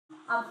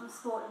I'm from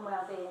Sport and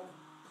Wellbeing,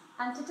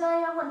 and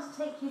today I want to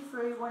take you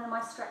through one of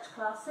my stretch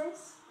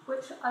classes,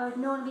 which I would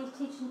normally be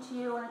teaching to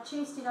you on a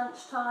Tuesday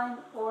lunchtime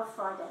or a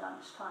Friday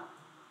lunchtime.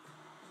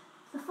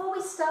 Before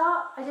we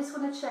start, I just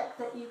want to check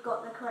that you've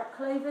got the correct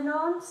clothing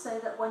on so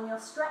that when you're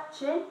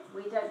stretching,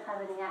 we don't have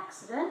any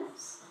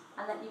accidents,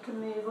 and that you can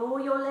move all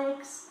your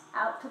legs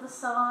out to the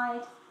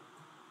side.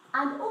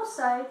 And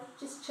also,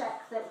 just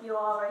check that you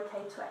are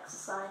okay to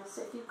exercise.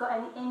 So if you've got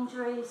any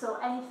injuries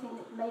or anything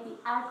that may be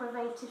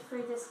aggravated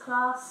through this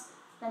class,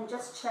 then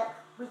just check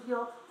with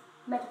your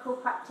medical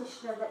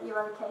practitioner that you're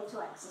okay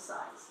to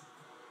exercise.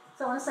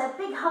 So I want to say a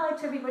big hi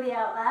to everybody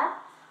out there,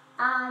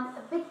 and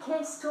a big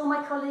kiss to all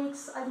my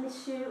colleagues. I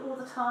miss you all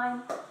the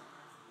time.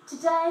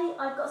 Today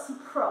I've got some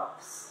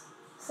props.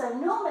 So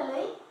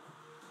normally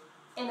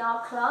in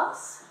our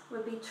class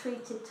we'll be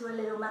treated to a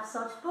little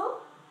massage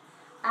ball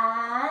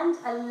and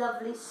a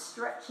lovely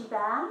stretchy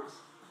band,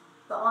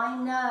 but I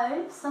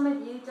know some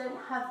of you don't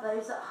have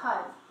those at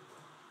home.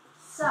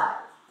 So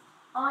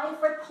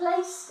I've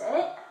replaced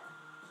it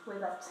with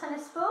a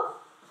tennis ball,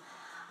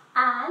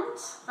 and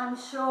I'm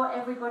sure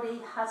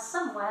everybody has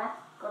somewhere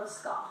got a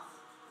scarf.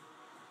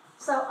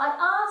 So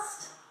I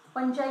asked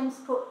when James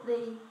put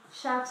the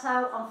shout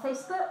out on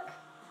Facebook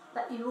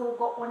that you all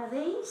got one of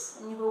these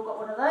and you've all got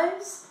one of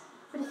those,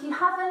 but if you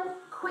haven't,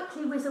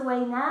 quickly whiz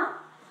away now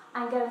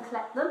and go and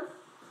collect them.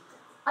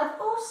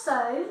 I've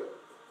also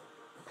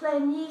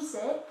played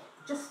music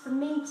just for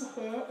me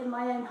to hear in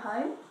my own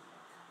home,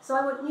 so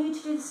I want you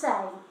to do the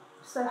same.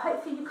 So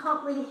hopefully you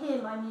can't really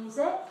hear my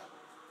music.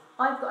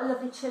 I've got a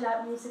lovely chill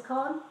out music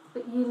on,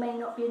 but you may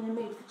not be in the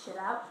mood for chill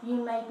out.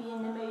 You may be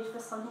in the mood for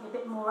something a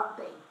bit more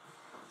upbeat.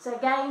 So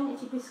again,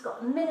 if you've just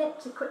got a minute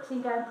to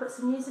quickly go and put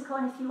some music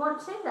on if you want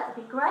to, that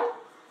would be great.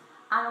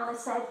 And I want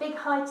to say a big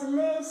hi to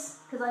Liz,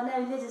 because I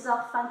know Liz is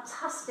our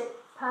fantastic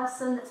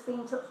person that's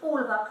been to all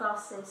of our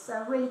classes. So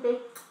a really big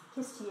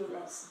kiss to you,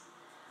 Liz.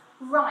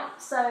 Right,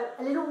 so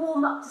a little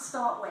warm up to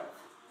start with,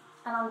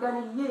 and I'm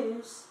going to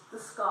use the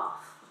scarf.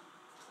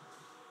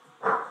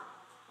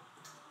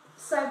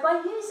 So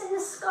by using the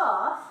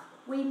scarf,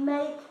 we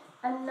make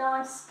a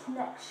nice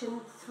connection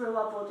through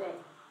our body.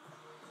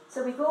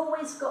 So we've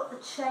always got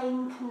the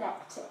chain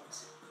connected,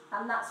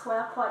 and that's why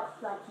I quite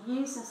like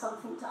using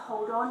something to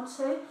hold on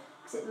to,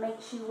 because it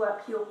makes you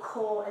work your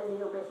core a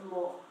little bit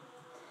more.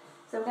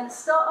 So we're going to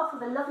start off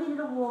with a lovely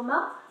little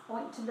warm-up. I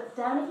want you to look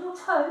down at your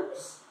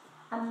toes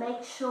and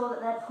make sure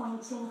that they're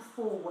pointing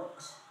forward,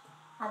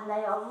 and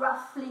they are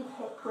roughly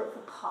hip width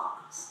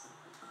apart.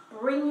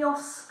 Bring your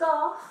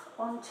scarf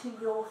onto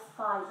your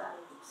thigh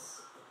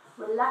bones.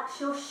 Relax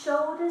your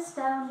shoulders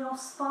down your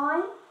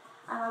spine,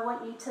 and I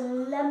want you to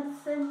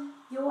lengthen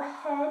your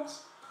head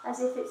as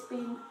if it's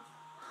been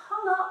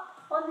hung up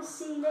on the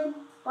ceiling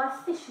by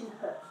a fishing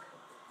hook.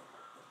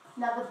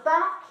 Now the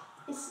back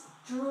is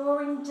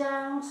drawing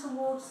down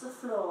towards the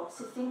floor,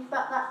 so think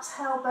about that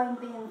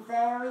tailbone being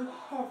very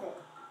heavy.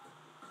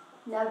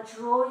 Now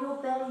draw your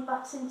belly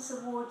button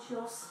towards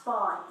your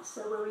spine,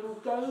 so we're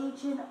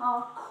engaging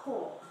our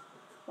core.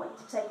 I want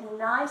you to take a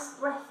nice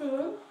breath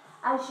in.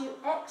 As you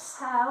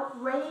exhale,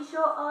 raise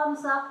your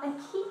arms up and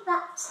keep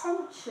that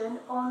tension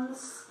on the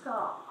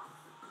scarf.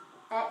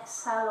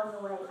 Exhale on the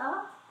way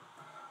up,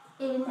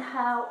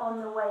 inhale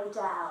on the way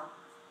down.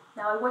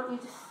 Now I want you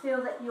to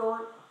feel that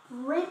your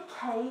rib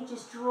cage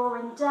is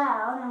drawing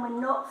down and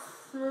we're not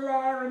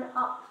flaring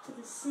up to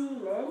the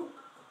ceiling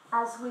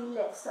as we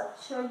lift. So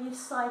I'll show you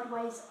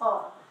sideways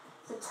on.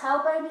 So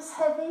tailbone is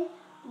heavy,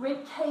 rib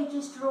cage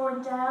is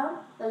drawing down,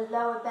 the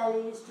lower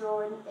belly is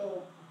drawing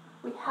in.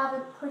 We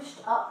haven't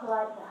pushed up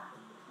like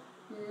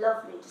that.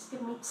 Lovely. Just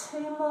give me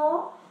 2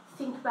 more.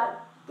 Think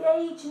about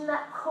gauging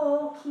that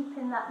core,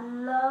 keeping that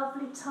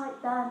lovely tight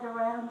band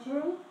around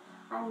you,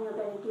 and you're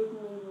going to give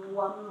me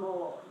 1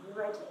 more. You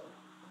ready?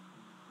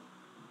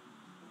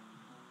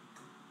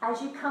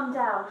 As you come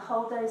down,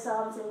 hold those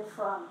arms in the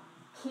front.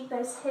 Keep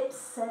those hips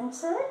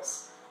centered.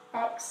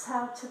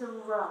 Exhale to the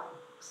right.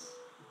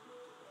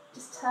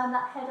 Just turn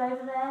that head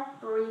over there.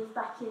 Breathe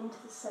back into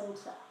the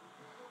center.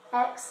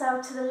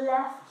 Exhale to the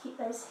left. Keep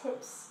those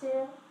hips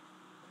still.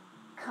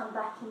 Come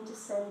back into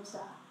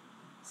center.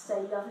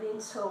 Stay lovely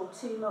and tall.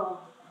 2 more.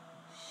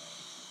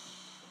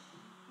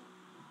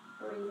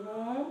 Breathe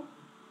in.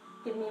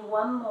 Give me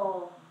 1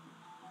 more.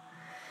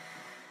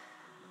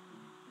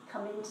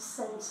 Come into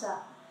center.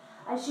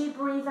 As you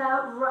breathe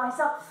out, rise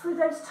up through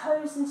those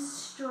toes and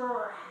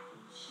stretch.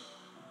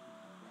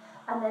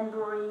 And then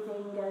breathe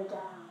in, go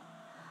down.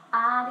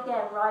 And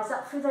again, rise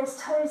up through those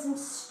toes and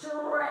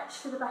stretch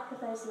through the back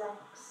of those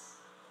legs.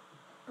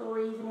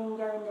 Breathing in,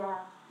 going down.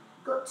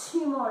 Got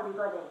 2 more,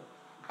 everybody.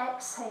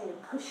 Exhaling,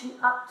 pushing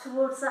up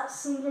towards that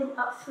ceiling,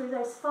 up through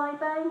those thigh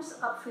bones,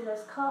 up through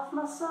those calf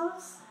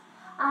muscles.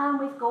 And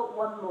we've got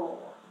 1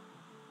 more.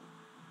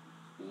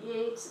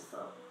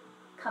 Beautiful.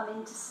 Come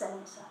into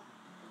center.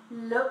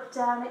 Look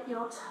down at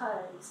your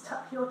toes.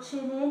 Tuck your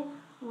chin in,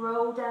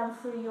 roll down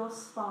through your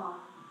spine.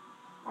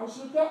 As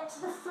you get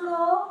to the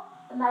floor,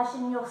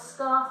 imagine your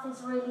scarf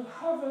is really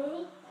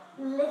heavy.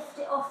 Lift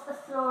it off the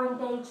floor,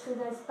 engage through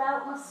those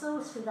belt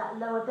muscles, through that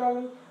lower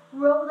belly.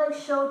 Roll those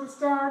shoulders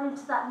down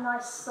into that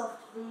nice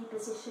soft V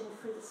position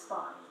through the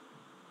spine.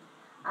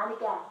 And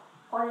again,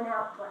 on an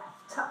out breath,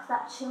 tuck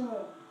that chin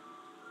in.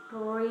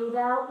 Breathe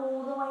out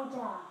all the way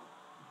down.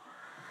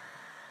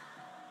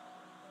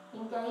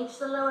 Engage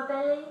the lower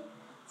belly.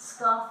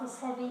 Scarf is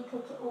heavy,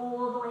 pick it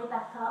all the way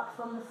back up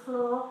from the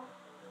floor.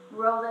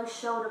 Roll those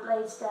shoulder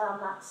blades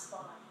down that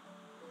spine.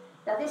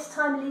 Now this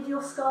time leave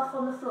your scarf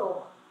on the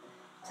floor.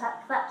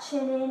 Tuck that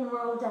chin in,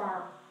 roll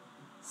down.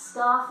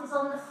 Scarf is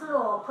on the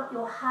floor. Put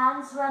your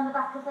hands around the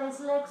back of those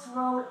legs,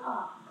 roll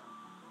up.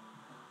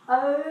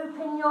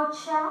 Open your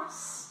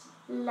chest,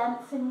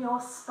 lengthen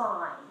your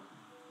spine.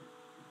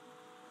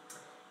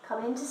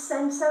 Come into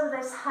centre with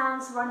those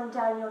hands running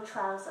down your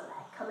trouser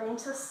leg. Come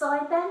into a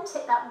side bend,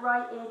 take that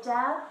right ear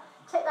down,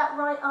 take that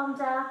right arm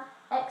down,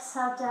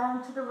 exhale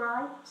down to the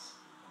right,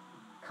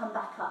 come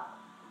back up.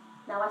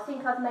 Now I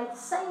think I've made the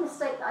same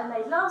mistake that I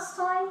made last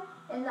time,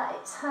 in that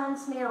it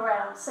turns me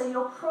around. So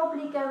you're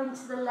probably going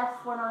to the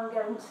left when I'm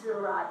going to the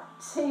right.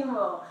 2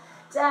 more.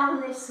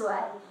 Down this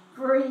way.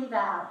 Breathe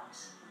out.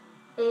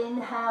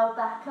 Inhale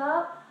back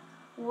up.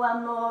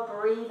 1 more.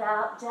 Breathe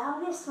out.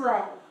 Down this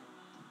way.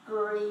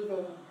 Breathe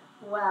in.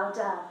 Well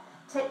done.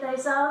 Take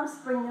those arms,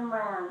 bring them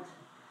round.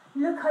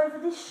 Look over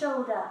this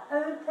shoulder.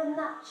 Open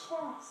that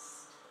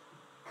chest.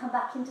 Come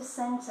back into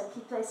centre.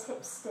 Keep those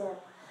hips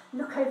still.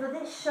 Look over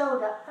this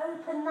shoulder.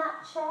 Open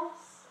that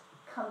chest.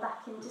 Come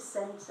back into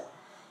centre.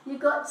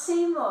 You've got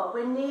 2 more.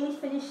 We're nearly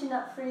finishing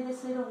up through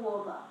this little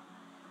warm-up.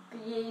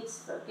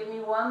 Beautiful. Give me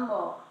 1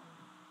 more.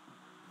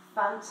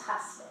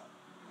 Fantastic.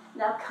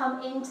 Now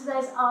come into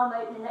those arm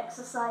opening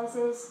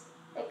exercises.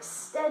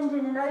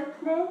 Extending and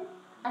opening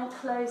and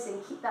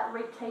closing. Keep that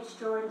rib cage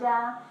drawing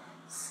down.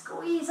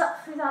 Squeeze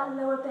up through that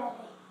lower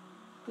belly.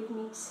 Give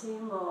me 2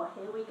 more.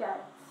 Here we go.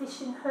 Fish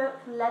and hook.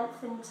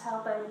 Lengthen.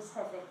 Tailbone is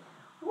heavy.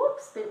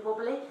 Whoops, bit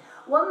wobbly.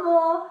 1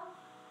 more.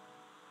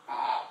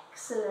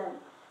 Excellent.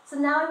 So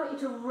now I want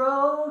you to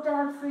roll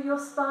down through your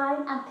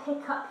spine and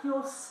pick up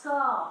your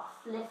scarf.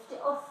 Lift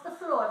it off the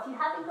floor. If you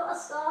haven't got a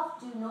scarf,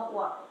 do not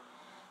worry.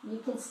 You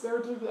can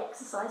still do the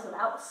exercise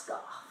without a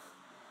scarf.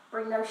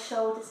 Bring those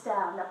shoulders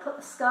down. Now put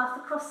the scarf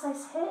across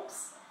those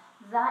hips.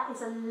 That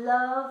is a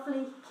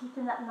lovely,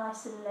 keeping that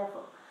nice and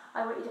level.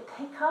 I want you to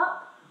pick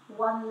up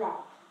 1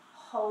 leg.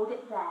 Hold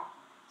it there.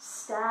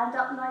 Stand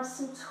up nice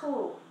and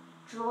tall.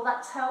 Draw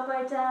that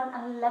tailbone down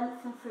and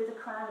lengthen through the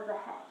crown of the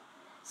head.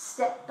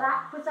 Step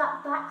back with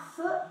that back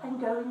foot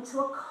and go into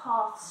a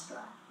calf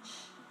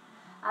stretch.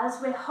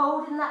 As we're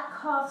holding that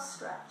calf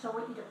stretch, I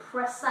want you to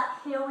press that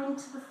heel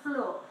into the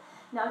floor.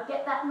 Now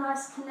get that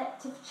nice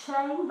connective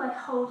chain by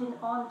holding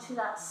on to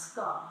that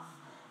scarf.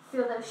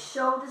 Feel those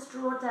shoulders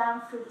draw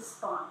down through the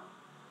spine.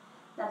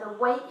 Now the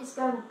weight is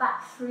going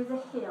back through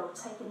the heel.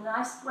 Take a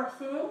nice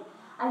breath in.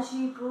 As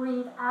you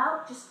breathe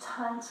out, just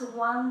turn to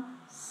one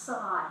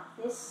side,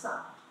 this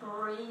side.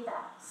 Breathe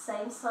out.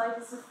 Same side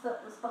as the foot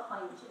that's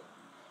behind you.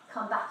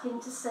 Come back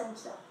into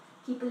centre.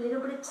 Keep a little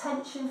bit of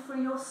tension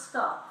through your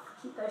scarf.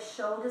 Keep those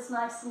shoulders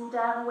nice and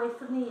down away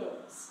from the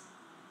ears.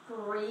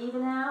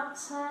 Breathing out,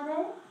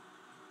 turning,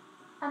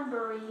 and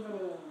breathing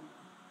in.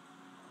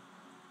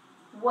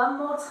 1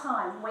 more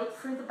time. Weight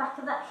through the back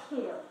of that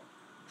heel.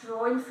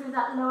 Drawing through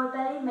that lower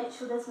belly. Make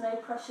sure there's no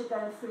pressure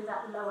going through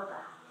that lower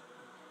back.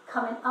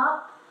 Coming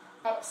up,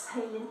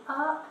 exhaling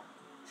up.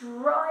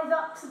 Drive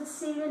up to the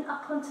ceiling,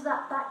 up onto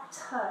that back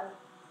toe.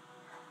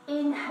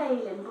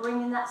 Inhaling,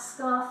 bringing that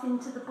scarf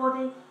into the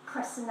body,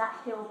 pressing that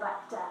heel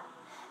back down.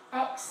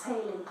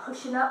 Exhaling,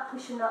 pushing up,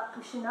 pushing up,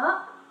 pushing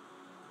up.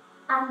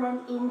 And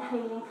then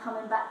inhaling,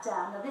 coming back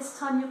down. Now this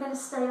time you're going to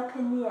stay up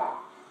in the air.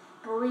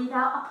 Breathe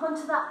out up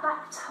onto that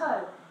back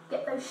toe.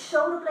 Get those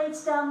shoulder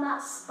blades down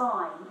that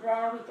spine.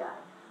 There we go.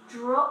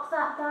 Drop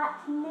that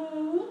back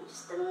knee,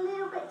 just a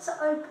little bit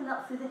to open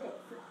up through the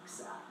hip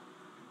flexor.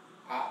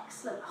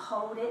 Excellent.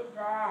 Hold it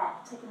there.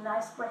 Take a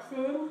nice breath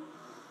in.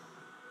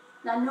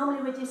 Now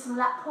normally we do some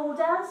lat pull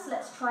downs, so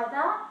let's try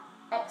that.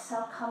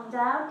 Exhale, come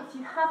down. If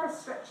you have a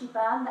stretchy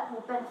band, that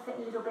will benefit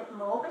a little bit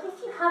more, but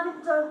if you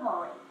haven't, don't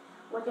worry.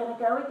 We're going to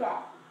go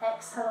again.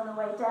 Exhale on the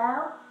way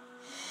down.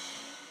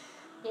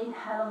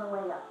 Inhale on the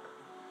way up.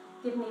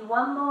 Give me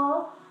 1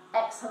 more.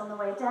 Exhale on the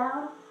way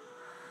down.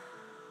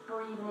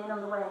 Breathing in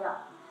on the way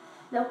up.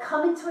 Now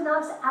come into a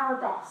nice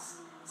arabesque.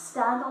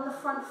 Stand on the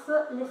front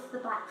foot, lift the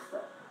back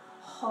foot.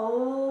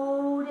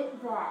 Hold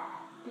it there.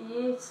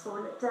 Beautiful.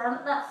 Look down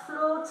at that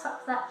floor,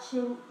 tuck that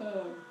chin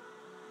in.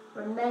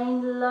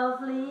 Remain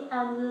lovely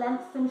and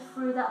lengthen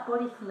through that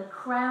body from the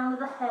crown of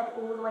the head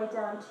all the way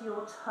down to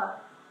your toe.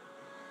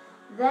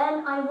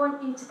 Then I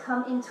want you to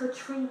come into a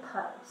tree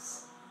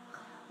pose.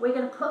 We're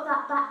going to put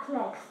that back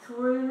leg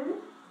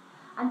through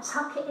and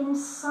tuck it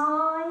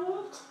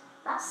inside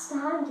that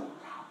standing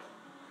leg.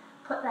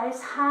 Put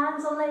those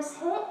hands on those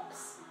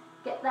hips.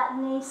 Get that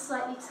knee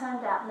slightly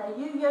turned out. Now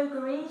you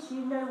yogarees,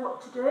 you know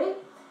what to do.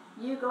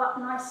 You go up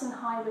nice and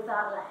high with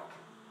that leg.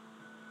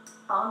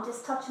 I'm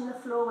just touching the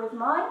floor with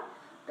mine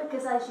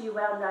because as you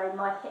well know,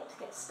 my hip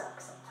gets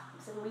stuck sometimes.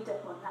 times, and we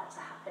don't want that to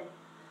happen.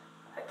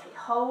 Okay,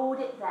 hold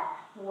it there.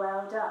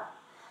 Well done.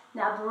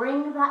 Now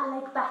bring that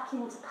leg back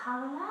into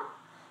parallel.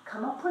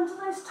 Come up onto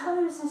those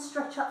toes and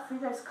stretch up through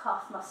those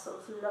calf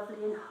muscles.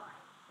 Lovely and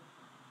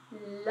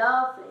high.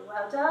 Lovely,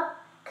 well done.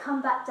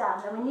 Come back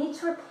down. Now we need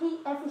to repeat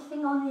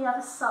everything on the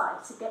other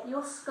side. So get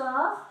your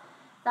scarf.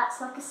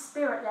 That's like a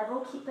spirit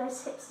level. Keep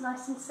those hips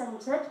nice and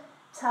centered.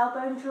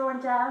 Tailbone drawing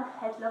down,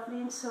 head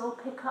lovely and tall.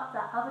 Pick up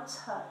that other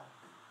toe.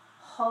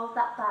 Hold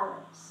that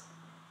balance.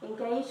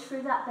 Engage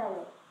through that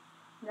belly.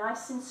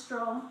 Nice and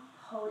strong.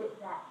 Hold it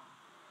there.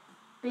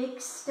 Big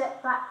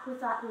step back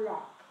with that leg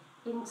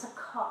into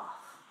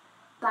calf.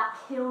 Back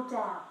heel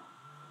down.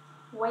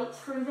 Weight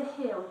through the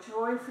heel.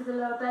 Drawing through the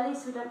lower belly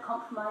so we don't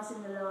compromise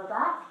in the lower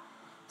back.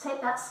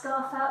 Take that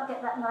scarf out.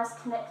 Get that nice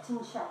connecting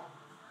shape.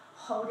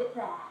 Hold it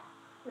there.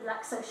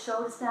 Relax those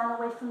shoulders down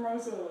away from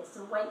those ears.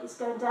 The weight is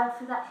going down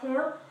through that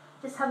heel.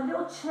 Just have a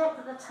little check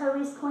that the toe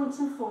is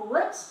pointing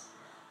forward.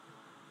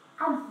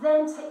 And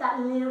then take that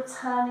little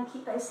turn and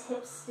keep those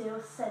hips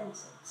still centered.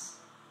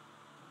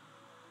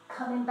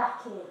 Coming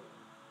back in.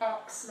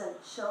 Excellent.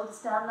 Shoulders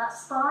down that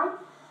spine.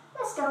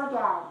 Let's go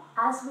again.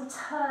 As we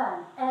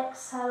turn,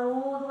 exhale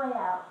all the way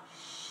out.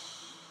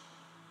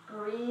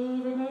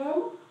 Breathing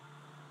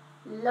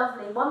in.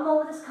 Lovely. One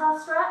more with this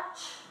calf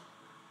stretch.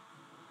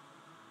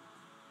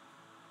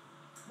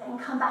 Then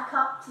come back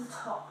up to the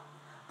top.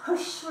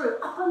 Push through,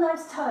 up on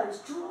those toes.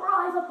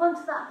 Drive up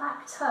onto that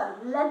back toe.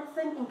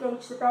 Lengthen,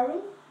 engage the belly.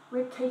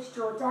 Rib cage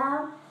draw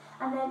down.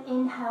 And then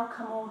inhale,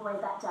 come all the way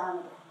back down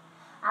again.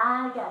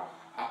 And again.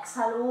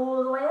 Exhale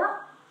all the way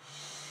up.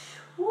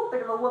 Ooh,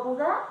 bit of a wobble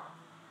there.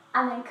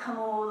 And then come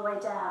all the way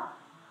down.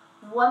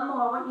 One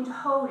more, I want you to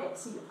hold it.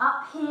 So you're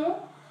up here.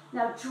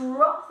 Now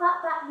drop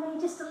that back knee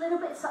just a little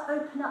bit, so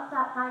open up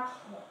that back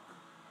hip.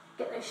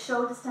 Get those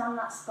shoulders down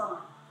that spine.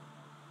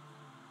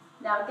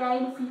 Now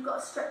again, if you've got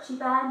a stretchy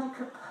band, you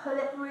could pull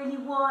it really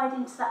wide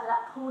into that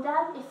lat pull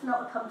down. If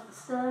not, we'll come to the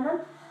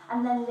sternum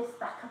and then lift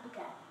back up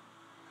again.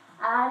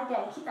 And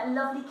again, keep that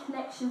lovely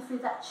connection through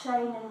that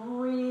chain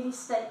and really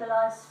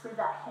stabilise through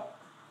that hip.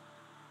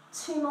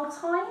 2 more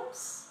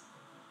times.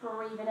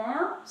 Breathing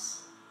out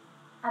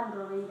and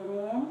breathing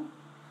in.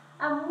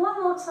 And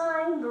one more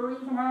time,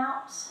 breathing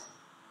out,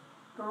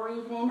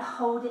 breathing in,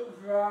 hold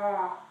it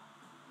there.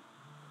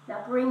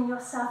 Now bring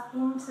yourself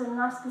into a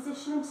nice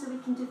position so we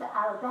can do the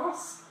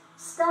arabesque.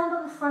 Stand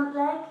on the front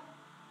leg,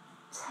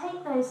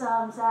 take those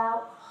arms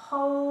out,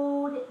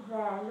 hold it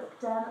there, look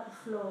down at the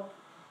floor.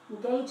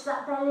 Engage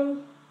that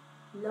belly,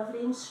 lovely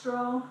and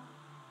strong.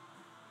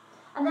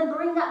 And then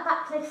bring that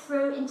back leg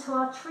through into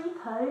our tree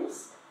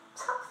pose.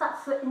 Tuck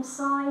that foot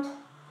inside,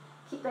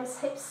 keep those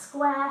hips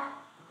square.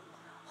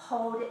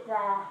 Hold it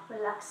there,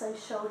 relax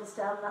those shoulders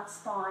down that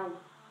spine.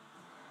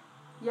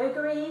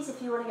 Yoga-ese,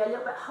 if you want to go a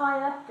little bit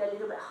higher, go a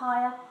little bit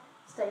higher.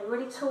 Stay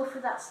really tall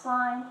through that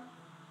spine.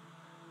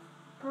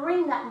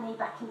 Bring that knee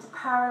back into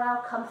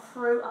parallel, come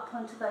through up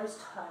onto those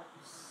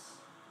toes.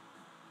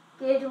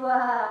 Good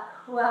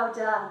work, well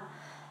done.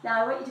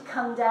 Now I want you to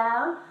come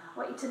down, I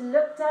want you to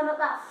look down at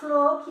that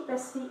floor, keep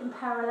those feet in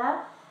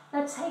parallel.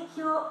 Now take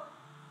your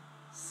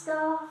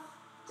scarf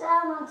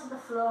down onto the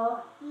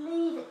floor,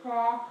 leave it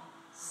there.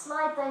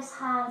 Slide those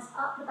hands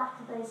up the back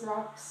of those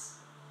legs.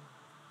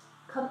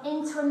 Come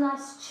into a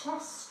nice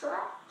chest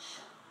stretch.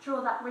 Draw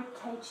that rib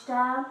cage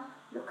down.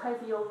 Look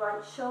over your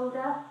right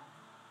shoulder.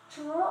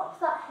 Drop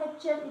that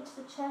head gently to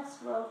the chest.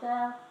 Roll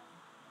down.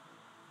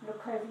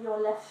 Look over your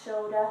left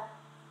shoulder.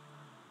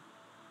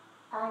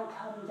 And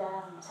come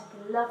down.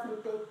 Take a lovely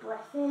big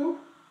breath in.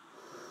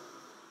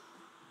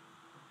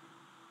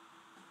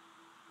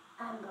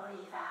 And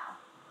breathe out.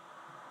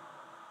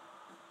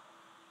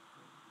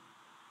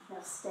 Now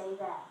stay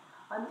there.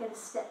 I'm going to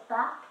step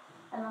back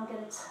and I'm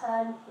going to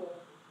turn here.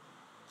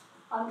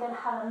 I'm going to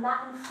have a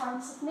mat in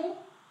front of me.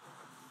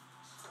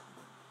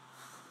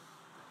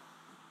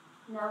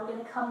 Now we're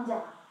going to come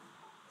down.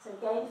 So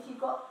again, if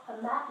you've got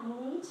a mat you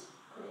need,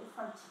 put it in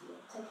front of you.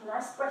 Take a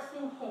nice breath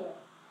in here.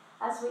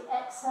 As we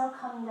exhale,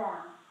 come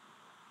down.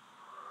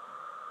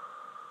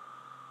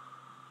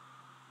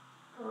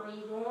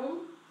 Breathe in.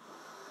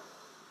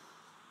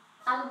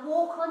 And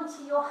walk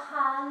onto your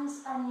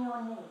hands and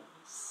your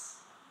knees.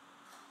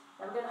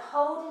 Now we're going to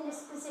hold in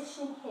this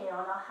position here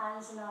on our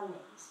hands and our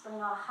knees.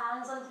 Bring our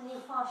hands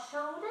underneath our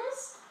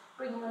shoulders.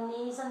 Bring your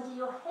knees under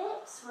your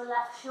hips.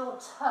 Relax your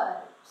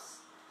toes.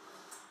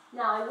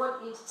 Now I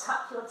want you to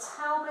tuck your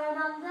tailbone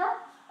under.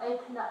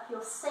 Open up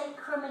your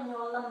sacrum and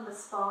your lumbar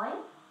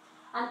spine.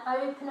 And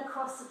open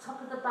across the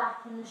top of the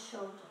back and the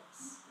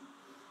shoulders.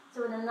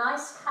 So in a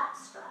nice cat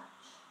stretch.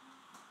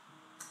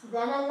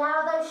 Then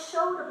allow those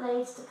shoulder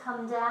blades to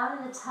come down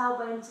and the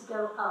tailbone to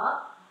go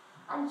up.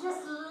 And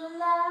just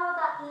allow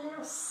that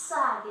little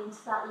sag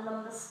into that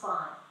lumbar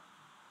spine.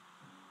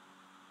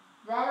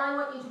 Then I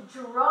want you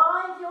to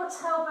drive your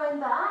tailbone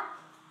back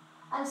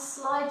and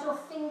slide your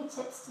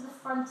fingertips to the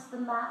front of the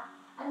mat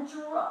and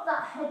drop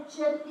that head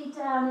gently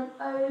down and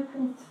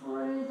open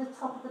through the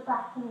top of the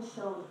back and the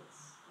shoulders.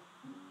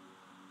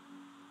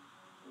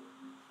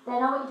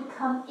 Then I want you to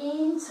come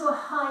into a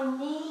high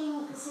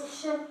kneeling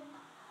position,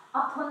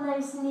 up on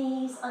those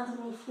knees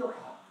underneath your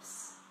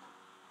hips.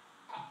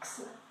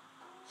 Excellent.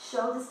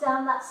 Shoulders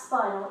down that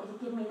spine. I want you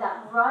to give me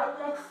that right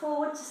leg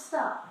forward to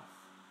start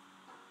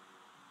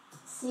with.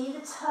 See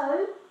the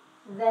toe,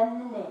 then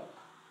the knee.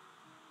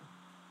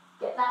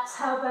 Get that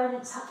tailbone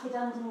and tuck it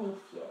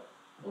underneath you.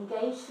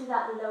 Engage through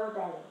that lower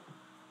belly.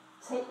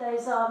 Take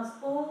those arms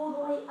all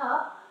the way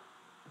up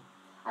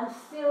and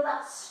feel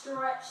that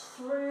stretch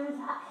through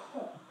that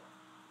hip.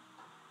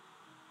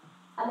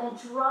 And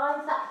then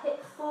drive that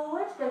hip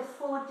forward. Go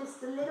forward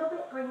just a little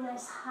bit. Bring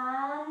those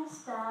hands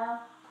down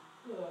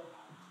here.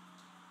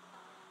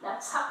 Now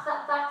tuck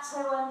that back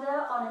toe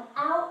under. On an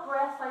out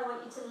breath, I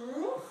want you to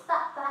lift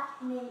that back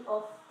knee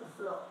off the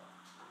floor.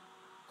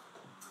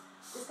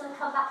 Just going to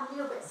come back a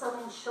little bit so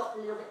I'm in shot a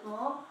little bit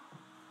more.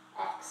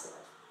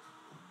 Excellent.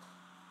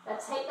 Now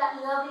take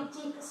that lovely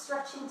deeper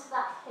stretch into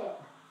that hip.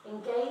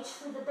 Engage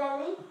through the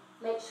belly.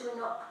 Make sure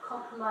we're not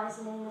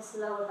compromising in this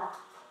lower back.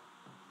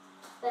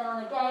 Then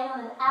on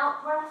an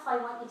out breath, I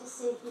want you to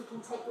see if you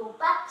can take your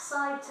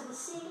backside to the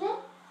ceiling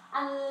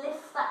and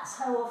lift that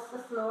toe off the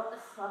floor at the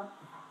front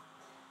there.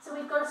 So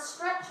we've got a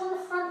stretch on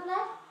the front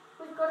leg,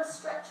 we've got a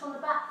stretch on the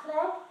back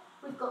leg,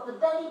 we've got the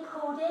belly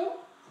pulled in,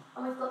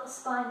 and we've got the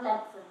spine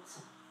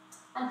lengthened.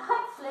 And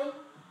hopefully,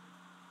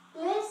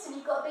 Liz, if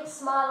you've got a big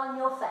smile on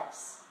your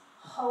face,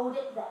 hold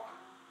it there.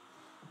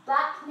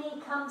 Back knee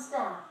comes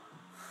down,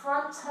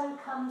 front toe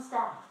comes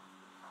down.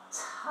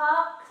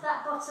 Tuck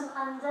that bottom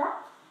under,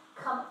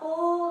 come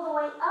all the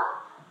way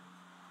up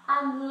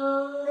and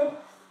lift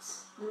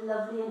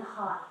lovely and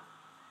high.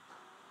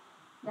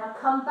 Now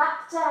come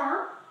back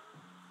down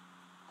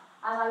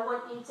and I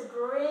want you to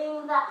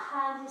bring that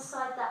hand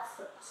inside that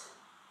foot.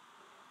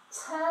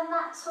 Turn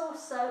that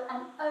torso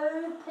and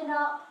open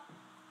up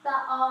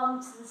that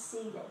arm to the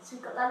ceiling. So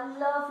we've got that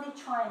lovely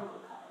triangle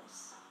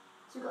pose.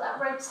 So we've got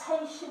that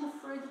rotation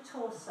through the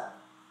torso.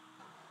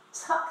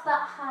 Tuck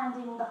that hand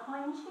in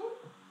behind you.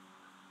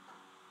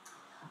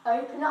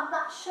 Open up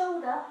that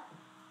shoulder,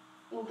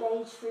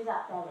 engage through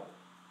that belly.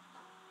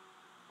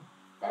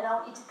 Then I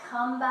want you to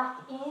come back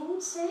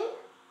into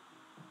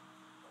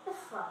the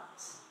front.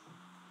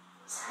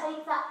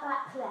 Take that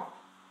back leg,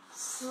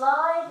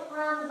 slide it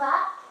round the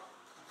back,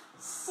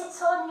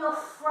 sit on your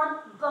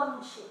front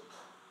bum cheek.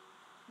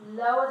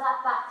 Lower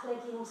that back leg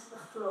into the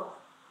floor.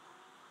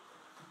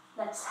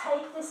 Then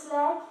take this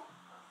leg,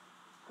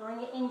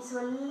 bring it into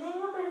a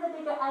little bit of a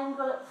bigger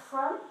angle at the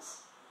front,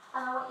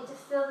 and I want you to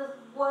feel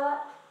the work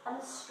and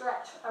the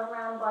stretch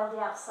around by the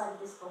outside of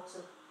this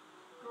bottom.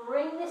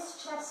 Bring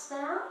this chest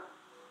down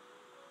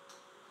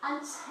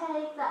and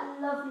take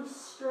that lovely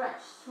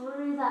stretch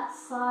through that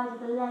side of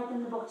the leg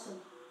and the bottom.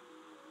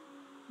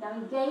 Now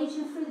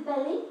engaging through the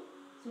belly,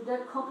 so we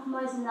don't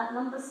compromise in that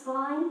lumbar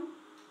spine.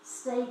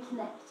 Stay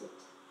connected.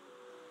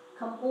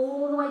 Come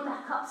all the way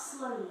back up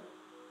slowly.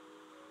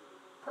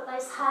 Put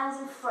those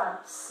hands in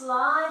front.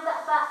 Slide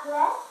that back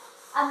leg,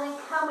 and then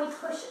can we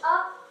push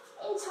up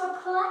into a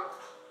plank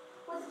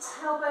with the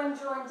tailbone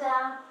drawn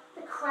down,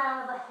 the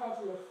crown of the head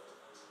lifted.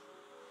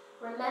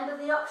 Remember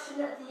the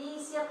option at the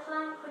easier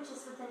plank, which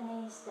is with the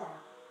knees down.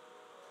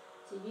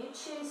 So you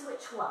choose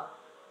which one.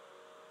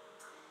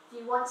 If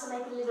you want to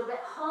make it a little bit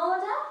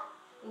harder,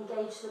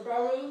 engage the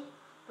belly,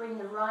 bring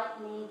the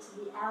right knee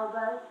to the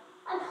elbow,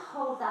 and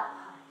hold that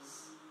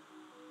pose.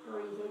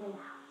 Breathe in and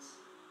out.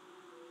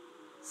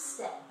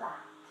 Step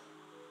back.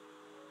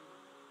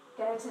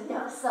 Go to the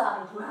other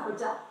side. Well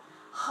done.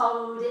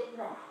 Hold it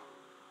there.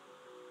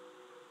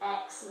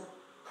 Excellent.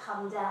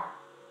 Come down.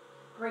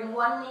 Bring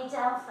one knee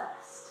down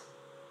first.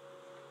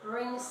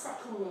 Bring the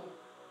second knee.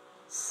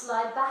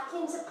 Slide back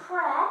into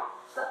prayer,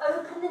 but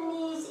open the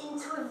knees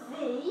into a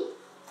V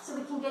so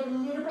we can get a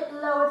little bit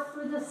lower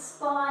through the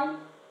spine.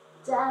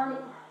 Down it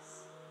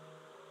goes.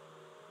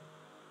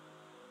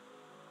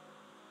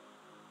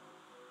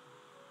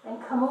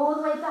 Then come all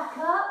the way back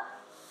up,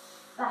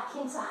 back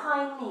into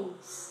high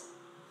knees.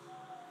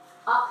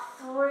 Up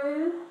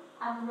through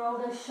and roll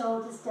those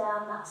shoulders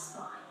down that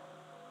spine.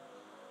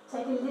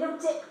 Take a little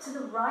dip to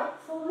the right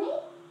for me,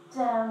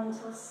 down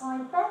into a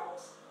side bend.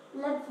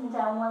 Lengthen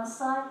down one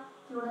side.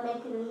 If you want to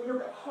make it a little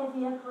bit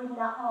heavier, bring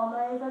that arm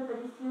over, but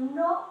if you're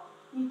not,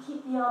 you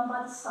keep the arm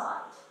by the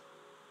side.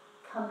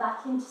 Come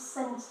back into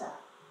centre.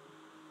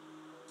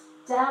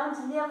 Down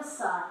to the other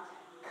side.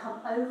 Come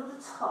over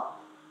the top.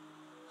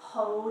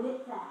 Hold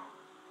it there.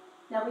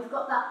 Now we've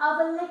got that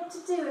other leg to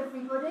do,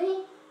 everybody.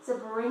 So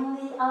bring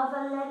the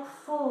other leg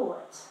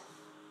forward.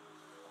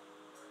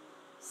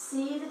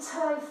 See the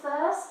toe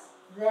first,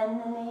 then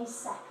the knee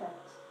second.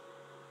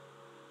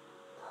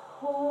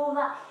 Pull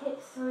that hip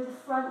through the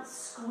front,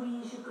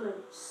 squeeze your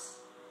glutes.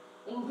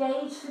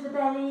 Engage through the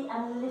belly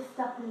and lift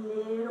up a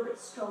little bit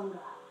stronger.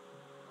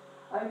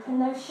 Open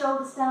those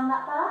shoulders down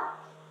that back,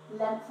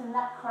 lengthen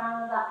that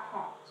crown of that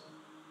head.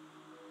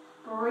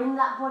 Bring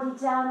that body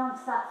down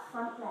onto that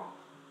front leg.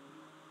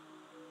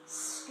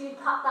 Scoop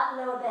up that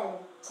lower belly.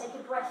 Take a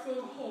breath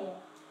in here.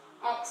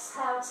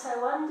 Exhale,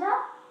 toe under.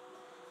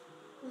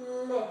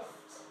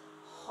 Lift,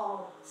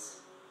 hold.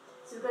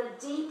 So we've got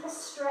a deeper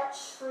stretch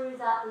through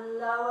that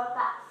lower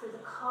back, through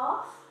the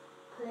calf,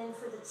 pull in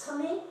through the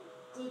tummy,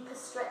 deeper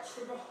stretch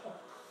through the hip.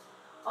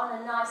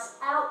 On a nice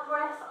out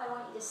breath, I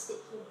want you to stick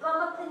your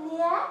bum up in the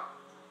air,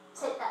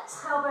 take that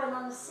tailbone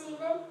on the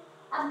ceiling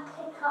and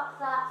pick up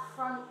that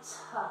front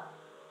toe.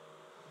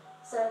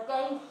 So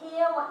again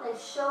here, I want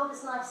those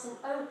shoulders nice and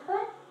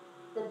open,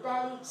 the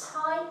belly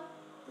tight,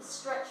 the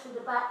stretch through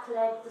the back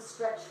leg, the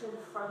stretch through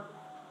the front leg.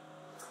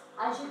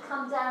 As you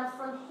come down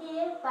from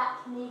here,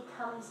 back knee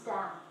comes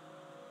down.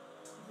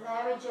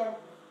 Very gently.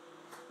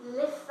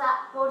 Lift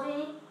that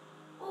body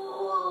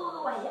all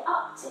the way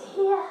up to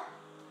here.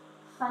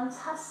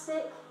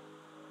 Fantastic.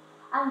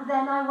 And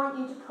then I want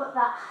you to put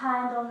that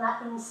hand on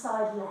that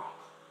inside leg.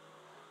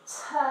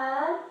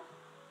 Turn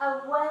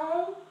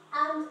away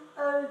and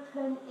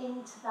open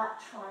into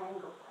that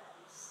triangle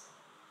pose.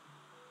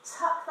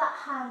 Tuck that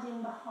hand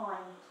in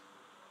behind.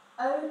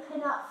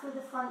 Open up through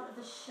the front of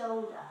the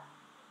shoulder.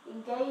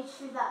 Engage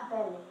through that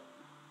belly.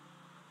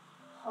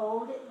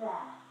 Hold it there.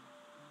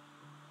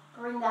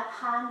 Bring that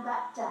hand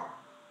back down.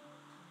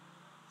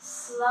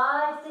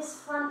 Slide this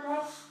front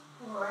leg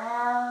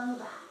round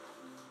back.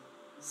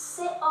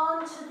 Sit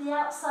on to the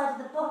outside of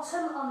the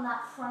bottom on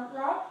that front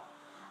leg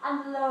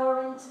and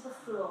lower into the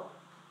floor.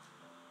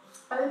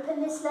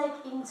 Open this leg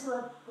into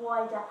a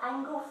wider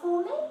angle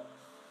for me.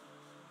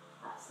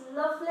 That's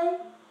lovely.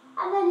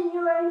 And then in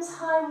your own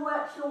time,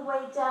 work your way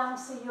down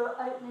so you're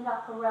opening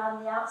up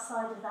around the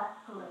outside of that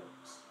glute.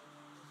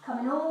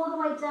 Coming all the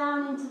way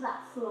down into that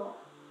floor.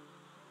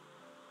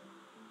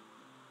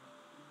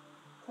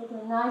 Taking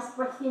a nice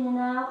breath in and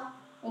out.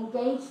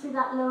 Engage through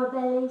that lower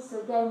belly.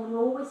 So again, we're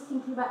always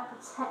thinking about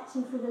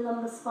protecting through the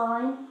lumbar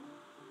spine.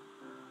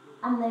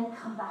 And then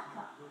come back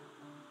up.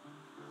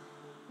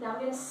 Now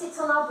we're going to sit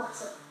on our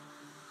bottom.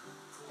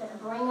 We're going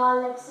to bring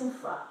our legs in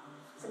front.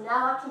 So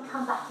now I can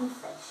come back and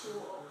face you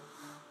all.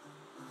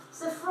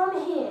 So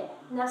from here,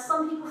 now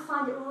some people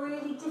find it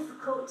really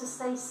difficult to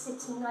stay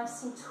sitting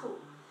nice and tall.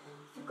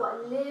 If you've got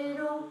a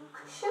little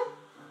cushion,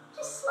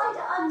 just slide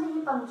it under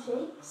your bum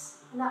cheeks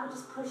and that will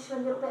just push you a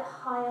little bit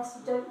higher so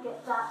you don't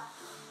get that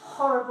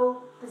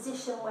horrible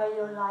position where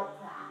you're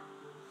like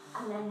that.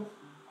 And then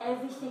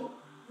everything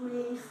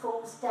really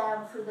falls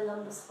down through the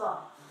lumbar spine.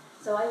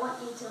 So I want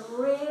you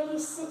to really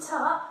sit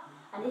up,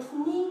 and if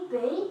need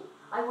be,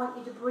 I want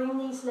you to bring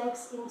these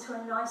legs into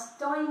a nice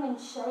diamond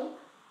shape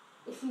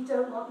if you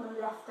don't want them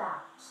left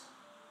out.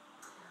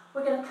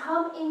 We're going to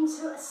come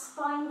into a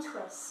spine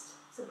twist.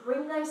 So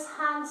bring those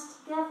hands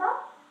together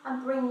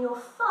and bring your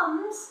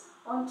thumbs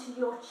onto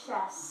your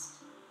chest.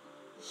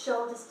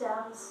 Shoulders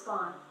down the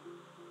spine.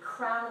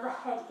 Crown of the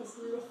head is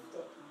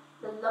lifted.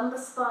 The lumbar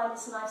spine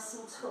is nice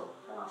and tall.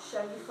 And I'll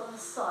show you from the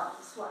side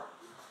as well.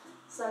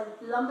 So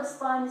lumbar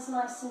spine is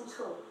nice and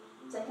tall.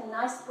 Take a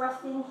nice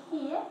breath in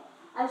here.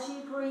 As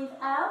you breathe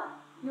out,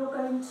 you're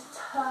going to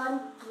turn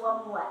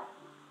one way.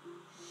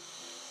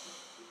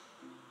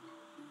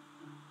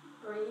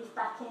 Breathe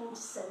back into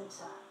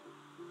centre.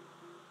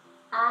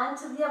 And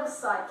to the other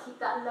side, keep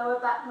that lower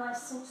back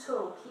nice and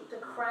tall. Keep the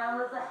crown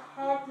of the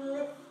head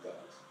lifted.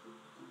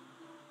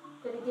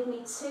 Going to give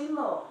me 2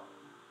 more.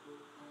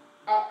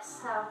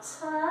 Exhale,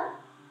 turn.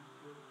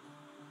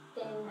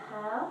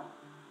 Inhale.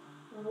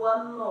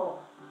 1 more.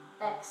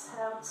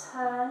 Exhale,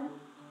 turn.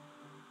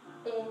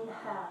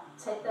 Inhale.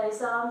 Take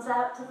those arms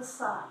out to the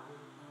side.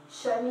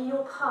 Show me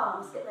your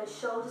palms. Get those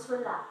shoulders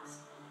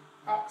relaxed.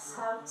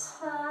 Exhale,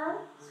 turn.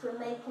 So we're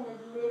making it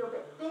a little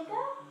bit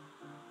bigger.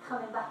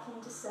 Coming back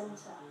into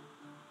centre.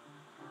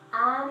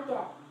 And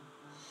again.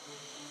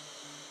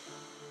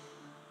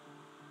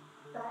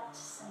 Back to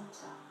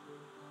centre.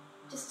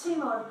 Just 2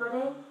 more,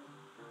 everybody.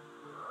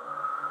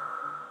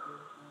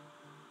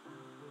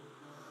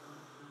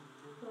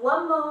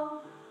 One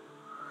more.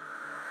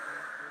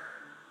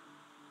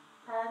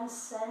 And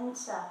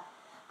centre.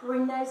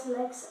 Bring those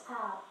legs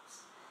out.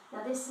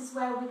 Now this is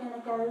where we're going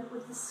to go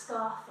with the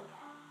scarf again.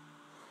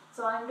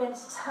 So I'm going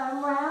to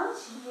turn round,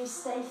 you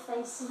stay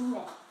facing me.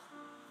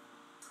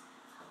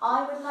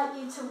 I would like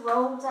you to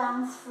roll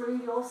down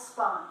through your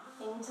spine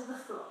into the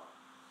floor.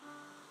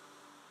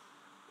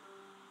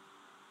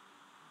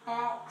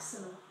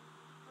 Excellent.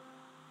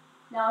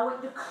 Now I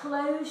want you to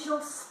close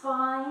your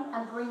spine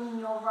and bring in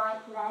your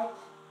right leg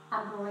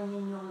and bring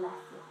in your left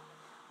leg.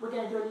 We're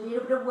going to do a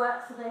little bit of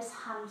work for those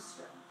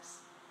hamstrings.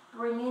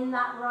 Bring in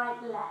that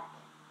right leg.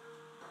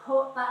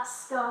 Put that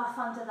scarf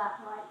under that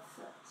right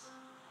foot.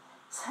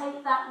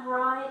 Take that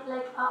right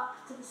leg up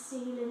to the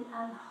ceiling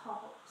and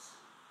hold.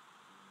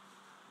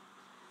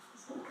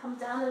 Just going to come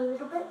down a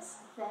little bit. So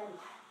there we go.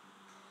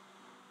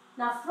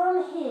 Now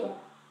from here,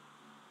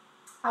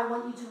 I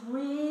want you to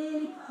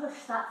really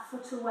push that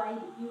foot away,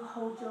 but you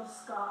hold your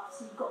scarf.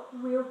 So you've got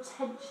real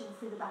tension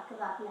through the back of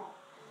that leg.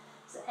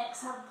 So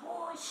exhale,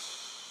 push.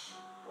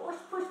 Push,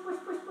 push, push,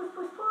 push, push,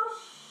 push, push.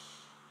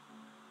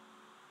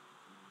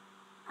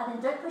 And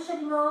then don't push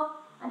anymore,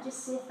 and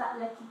just see if that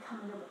leg can come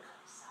a little bit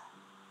closer.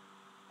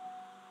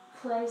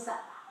 Close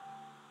that back.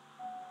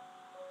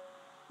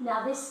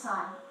 Now this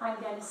time, I'm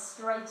going to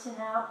straighten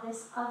out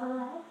this other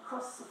leg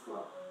across the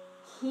floor.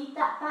 Keep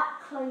that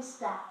back closed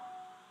down.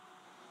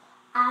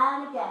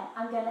 And again,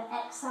 I'm going to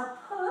exhale,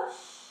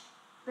 push,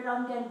 but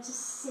I'm going to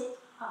sit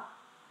up.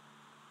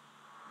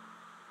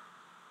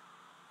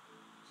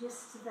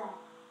 Just to there.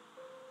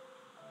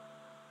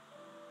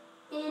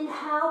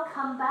 Inhale,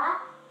 come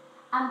back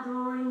and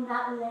bring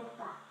that leg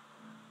back.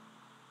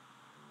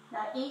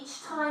 Now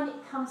each time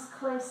it comes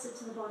closer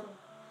to the body.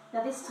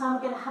 Now this time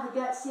we're going to have a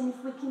go at seeing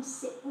if we can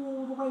sit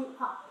all the way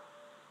up.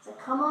 So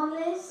come on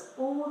Liz,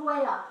 all the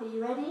way up. Are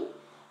you ready?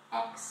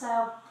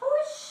 Exhale,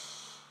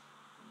 push,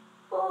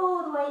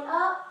 all the way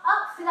up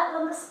through that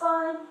lumbar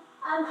spine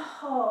and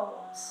hold.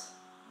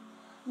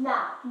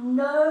 Now,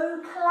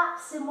 no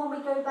collapsing when we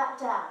go back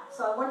down.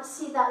 So I want to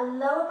see that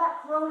lower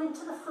back roll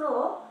into the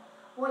floor.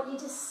 I want you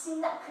to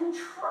see that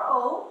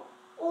control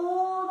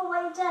all the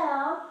way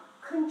down,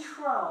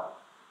 control.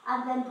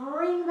 And then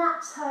bring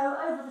that toe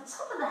over the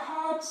top of the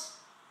head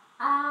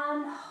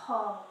and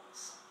hold.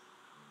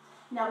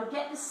 Now we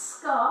get the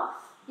scarf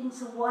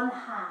into one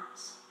hand.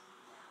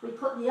 We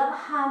put the other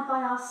hand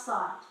by our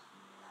side.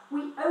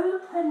 We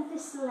open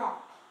this leg.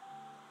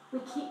 We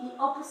keep the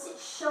opposite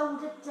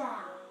shoulder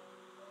down.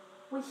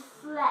 We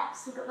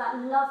flex. We've got that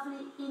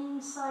lovely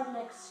inside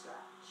leg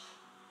stretch.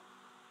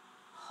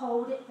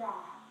 Hold it there.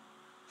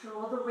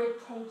 Draw the rib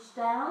cage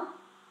down.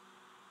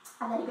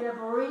 And then you're going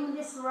to bring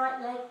this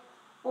right leg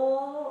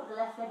or the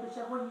left leg,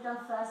 whichever one you've done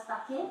first,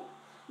 back in.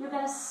 You're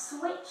going to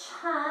switch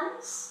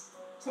hands.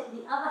 Take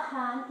the other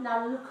hand.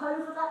 Now look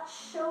over that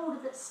shoulder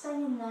that's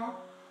staying there.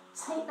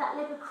 Take that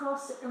leg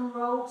across it and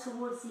roll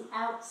towards the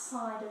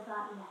outside of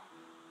that leg.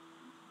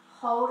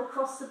 Hold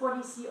across the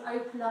body so you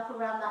open up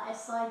around that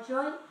SI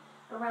joint,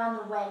 around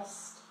the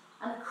waist,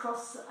 and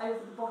across over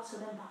the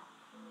bottom and back.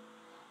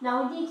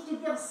 Now we need to do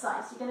the other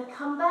side. So you're going to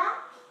come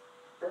back,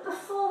 but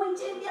before we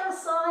do the other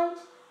side,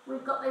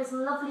 we've got those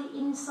lovely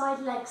inside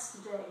legs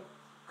to do.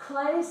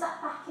 Close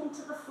that back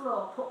into the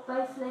floor. Put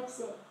both legs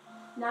in.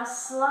 Now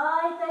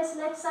slide those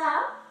legs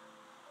out.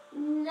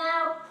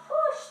 Now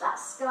push that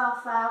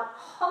scarf out.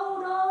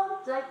 Hold on.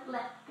 Don't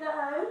let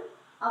go.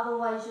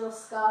 Otherwise your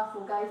scarf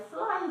will go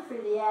flying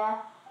through the air.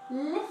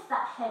 Lift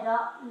that head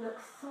up. Look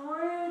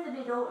through the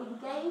middle.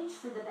 Engage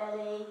through the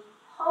belly.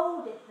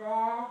 Hold it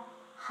there.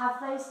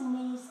 Have those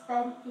knees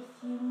bent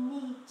if you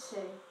need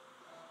to.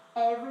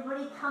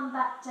 Everybody come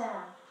back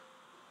down.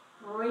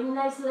 Bring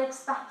those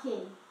legs back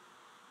in.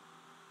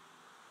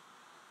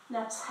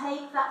 Now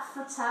take that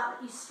foot out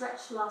that you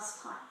stretched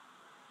last time.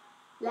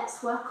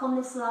 Let's work on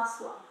this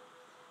last one.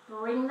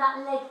 Bring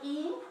that leg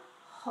in,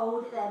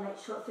 hold it there, make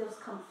sure it feels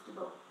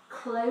comfortable.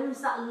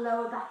 Close that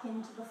lower back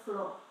into the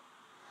floor.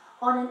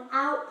 On an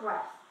out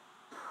breath,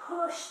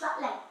 push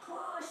that leg,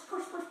 push,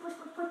 push, push, push,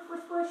 push, push, push,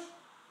 push.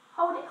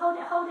 Hold it, hold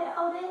it, hold it,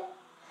 hold it.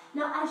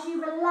 Now as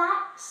you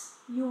relax,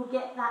 you'll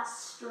get that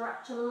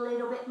stretch a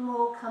little bit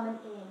more coming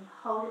in.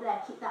 Hold it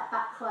there, keep that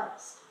back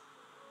closed.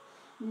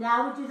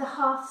 Now we do the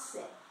half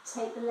sit.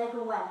 Take the leg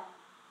away.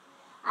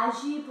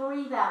 As you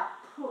breathe out,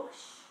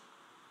 push.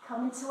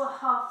 Come into a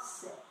half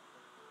sit.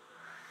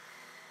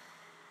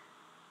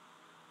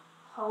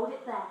 Hold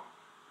it there.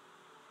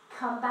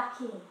 Come back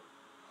in.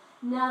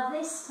 Now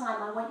this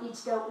time I want you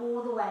to go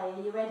all the way.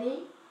 Are you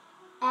ready?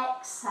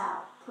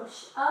 Exhale.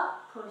 Push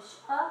up, push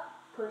up,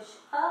 push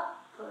up,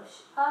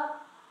 push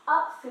up.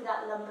 Up through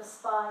that lumbar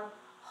spine.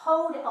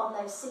 Hold it on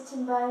those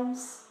sitting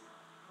bones.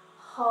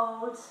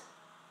 Hold.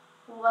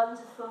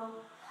 Wonderful.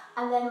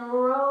 And then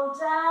roll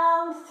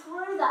down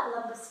through that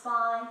lumbar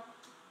spine.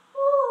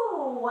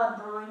 Ooh,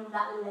 and bring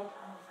that leg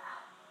over.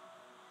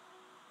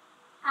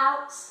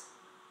 Out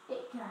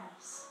it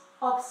goes.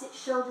 Opposite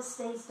shoulder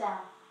stays down.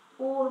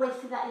 All the way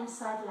through that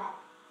inside leg.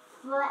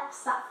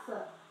 Flex that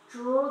foot.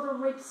 Draw the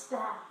ribs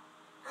down.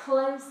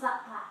 Close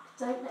that back.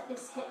 Don't let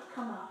this hip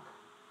come up.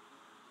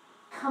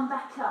 Come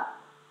back up.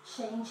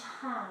 Change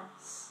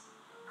hands.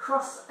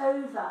 Cross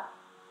over.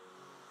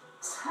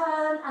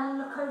 Turn and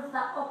look over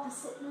that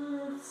opposite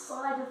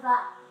side of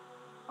that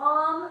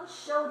arm,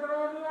 shoulder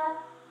area.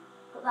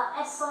 Got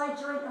that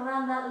SI joint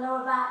around that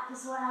lower back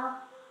as well.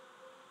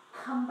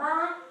 Come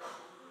back.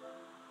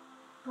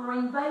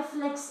 Bring both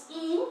legs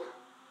in.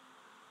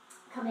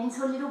 Come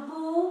into a little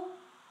ball.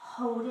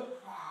 Hold it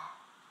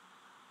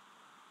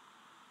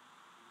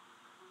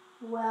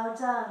there. Well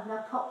done.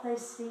 Now pop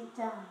those feet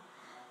down.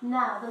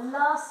 Now the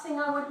last thing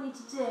I want you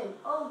to do.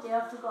 Oh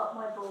dear, I forgot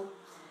my ball.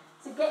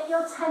 So get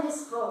your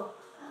tennis ball.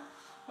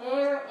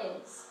 Here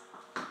it is.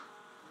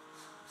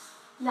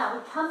 Now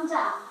we come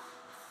down.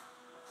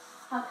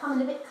 I'm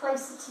coming a bit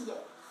closer to you.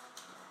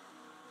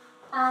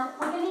 And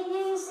we're going to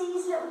use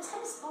these little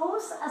tennis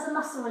balls as a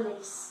muscle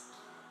release.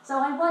 So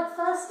I want,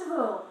 first of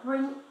all,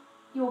 bring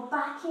your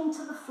back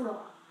into the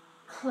floor.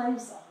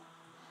 Close it.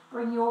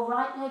 Bring your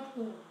right leg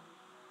in.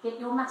 Get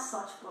your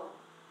massage ball.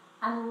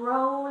 And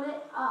roll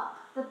it up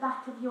the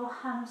back of your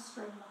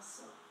hamstring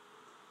muscle.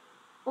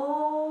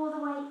 All the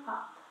way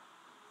up.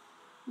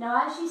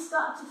 Now as you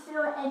start to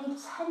feel any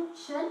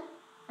tension,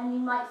 and you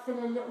might feel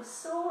a little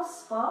sore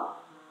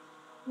spot,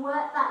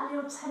 work that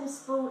little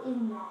tennis ball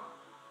in there.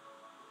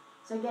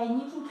 So again,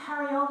 you can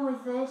carry on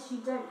with this. You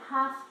don't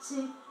have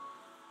to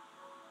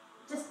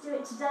Just do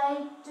it today,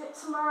 do it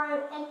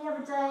tomorrow, any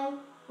other day.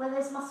 When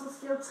those muscles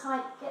feel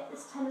tight, get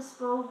this tennis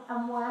ball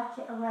and work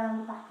it around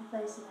the back of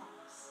those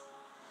legs.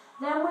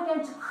 Then we're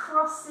going to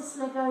cross this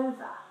leg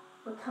over.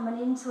 We're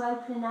coming into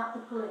opening out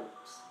the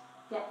glutes.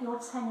 Get your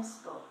tennis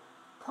ball.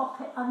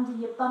 Pop it under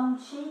your bum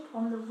cheek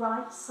on the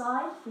right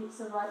side, if it's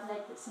the right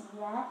leg that's in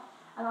the air.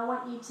 And I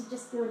want you to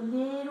just do a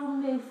little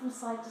move from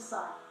side to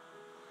side.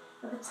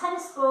 Now the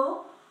tennis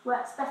ball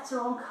works better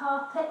on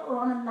carpet or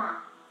on a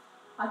mat.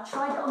 I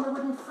tried it on the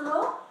wooden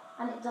floor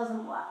and it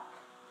doesn't work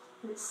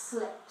because it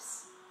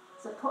slips.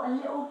 So put a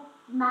little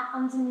mat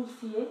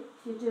underneath you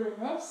if you're doing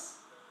this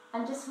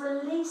and just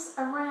release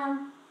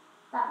around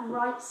that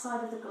right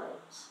side of the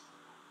glute.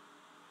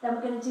 Then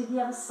we're going to do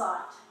the other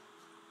side.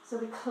 So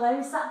we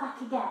close that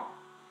back again.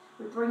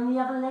 We bring the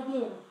other leg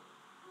in.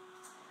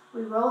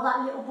 We roll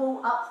that little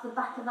ball up the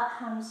back of that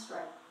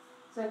hamstring.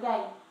 So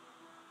again,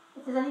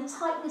 if there's any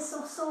tightness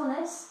or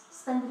soreness,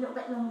 spend a little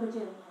bit longer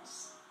doing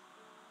this.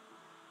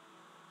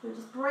 So we're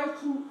just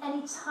breaking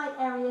any tight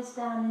areas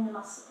down in the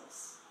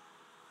muscles.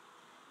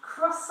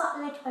 Cross that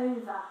leg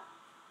over.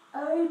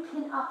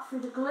 Open up through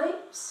the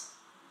glutes.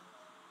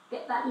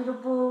 Get that little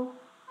ball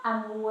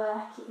and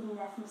work it in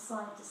there from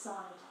side to side.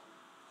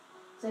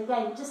 So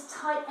again, just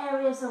tight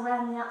areas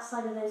around the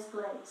outside of those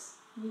glutes.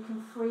 You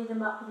can free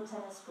them up with a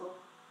tennis ball.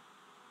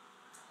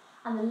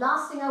 And the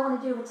last thing I want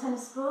to do with a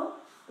tennis ball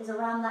is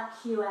around that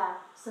QL,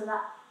 so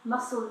that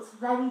muscle that's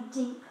very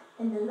deep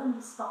in the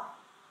lumbar spine.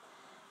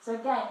 So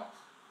again,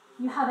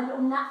 you have a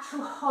little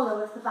natural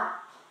hollow of the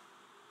back.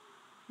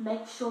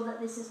 Make sure that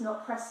this is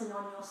not pressing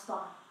on your spine.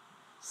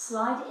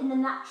 Slide it in the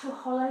natural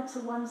hollow to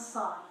one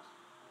side.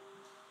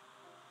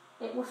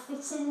 It will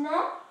fit in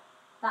there,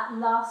 that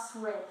last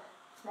rib.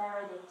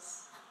 There it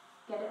is.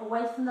 Get it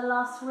away from the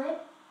last rib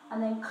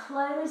and then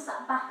close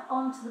that back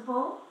onto the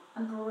ball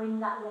and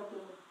bring that leg in.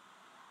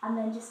 And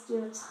then just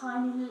do a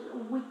tiny little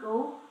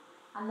wiggle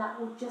and that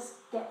will just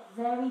get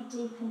very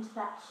deep into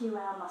that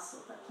QL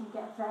muscle that can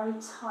get very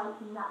tight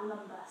in that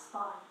lumbar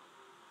spine.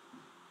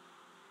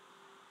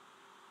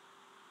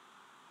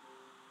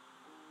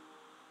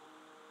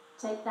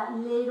 Take that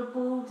little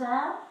ball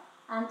down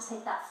and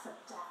take that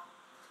foot down.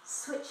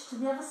 Switch to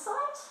the other side.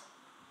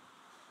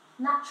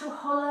 Natural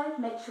hollow,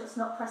 make sure it's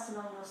not pressing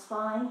on your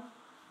spine.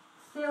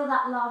 Feel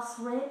that last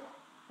rib,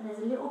 and there's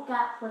a little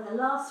gap where the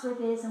last rib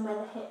is and where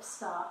the hip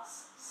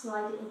starts.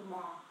 Slide it in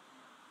there.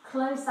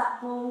 Close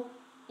that ball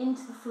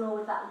into the floor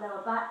with that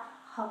lower back,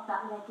 hug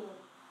that leg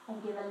in,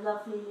 and give a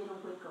lovely little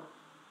wiggle.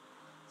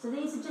 So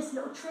these are just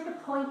little trigger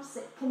points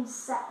that can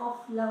set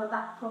off lower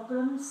back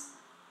problems,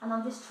 and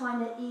I'm just trying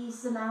to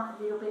ease them out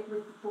a little bit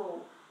with the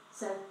ball.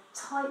 So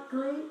tight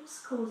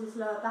glutes causes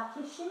lower back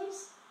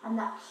issues, and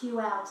that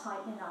QL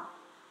tightening up.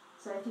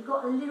 So if you've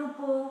got a little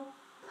ball,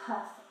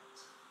 perfect.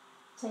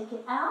 Take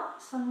it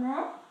out from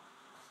there,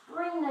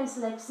 bring those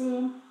legs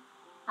in,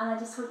 and I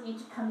just want you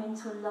to come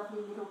into a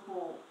lovely little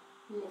ball,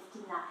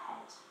 lifting that head.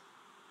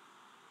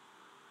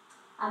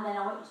 And then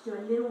I want you to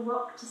do a little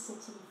rock to sit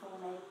in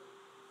for me.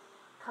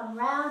 Come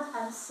round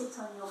and sit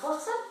on your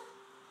bottom.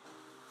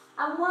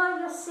 And while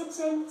you're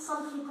sitting,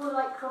 some people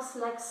like cross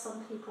legs,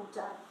 some people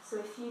don't. So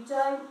if you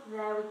don't,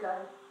 there we go,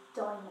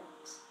 diamond.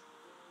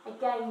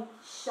 Again,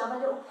 shove a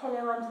little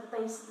pillow under the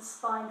base of the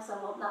spine because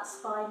I want that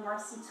spine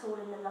nice and tall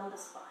in the lumbar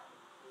spine.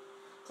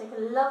 Take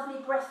a lovely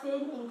breath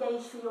in,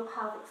 engage through your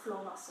pelvic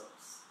floor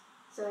muscles.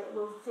 So it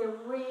will feel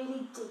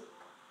really deep.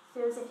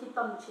 Feel as if your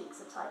bum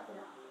cheeks are tightening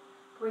up.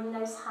 Bring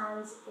those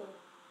hands in.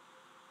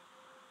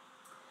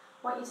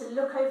 I want you to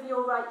look over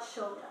your right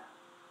shoulder.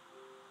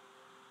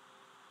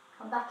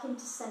 Come back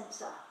into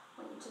centre.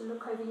 I want you to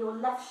look over your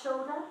left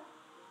shoulder.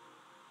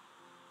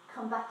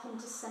 Come back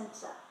into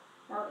centre.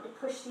 Now I want you to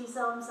push these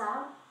arms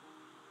out.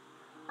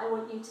 I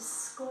want you to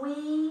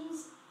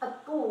squeeze a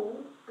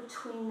ball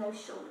between those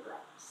shoulder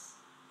blades.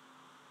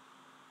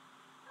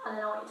 And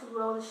then I want you to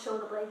roll the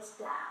shoulder blades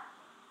down.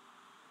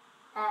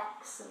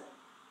 Excellent.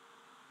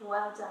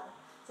 Well done.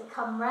 So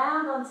come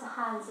round onto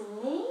hands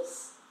and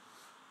knees.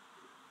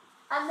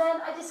 And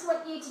then I just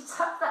want you to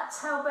tuck that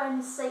tailbone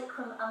and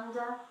sacrum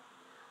under.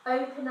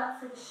 Open up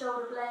through the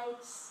shoulder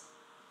blades.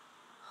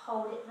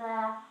 Hold it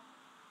there.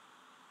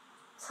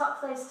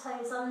 Tuck those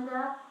toes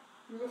under.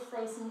 Lift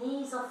those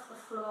knees off the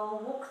floor.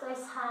 Walk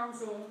those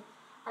hands in.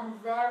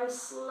 And very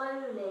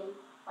slowly,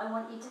 I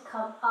want you to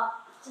come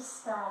up to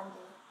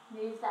standing.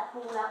 Move that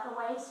ball out the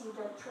way so you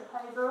don't trip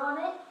over on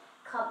it.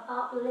 Come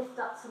up, lift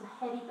up some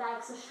heavy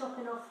bags of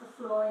shopping off the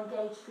floor,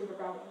 engage through the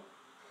belly.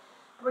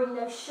 Bring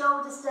those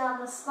shoulders down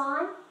the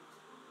spine.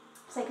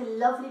 Take a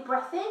lovely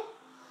breath in.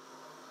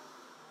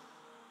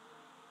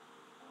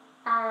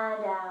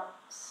 And out.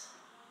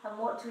 And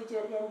what do we do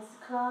at the end of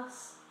the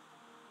class?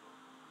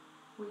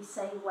 We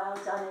say, well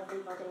done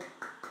everybody.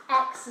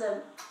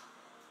 Excellent.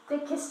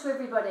 Big kiss to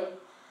everybody.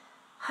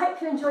 Hope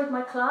you enjoyed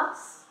my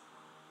class.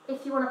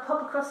 If you want to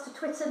pop across to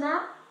Twitter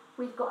now,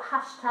 we've got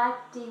hashtag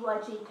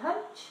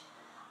DYGCoach,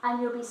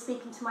 and you'll be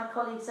speaking to my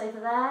colleagues over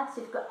there.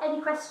 So if you've got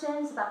any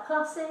questions about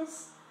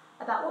classes,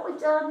 about what we've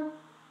done,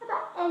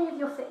 about any of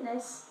your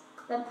fitness,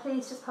 then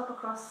please just pop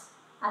across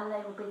and they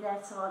will be there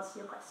to answer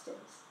your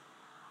questions.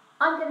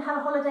 I'm going to have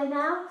a holiday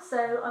now,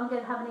 so I'm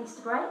going to have an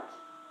Easter break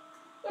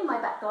in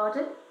my back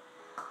garden.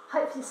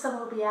 Hopefully the sun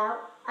will be out,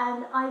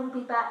 and I will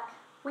be back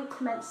week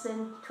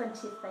commencing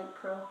 20th of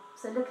April.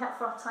 So look out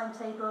for our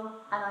timetable,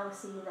 and I will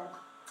see you then.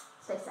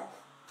 Stay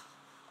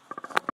safe.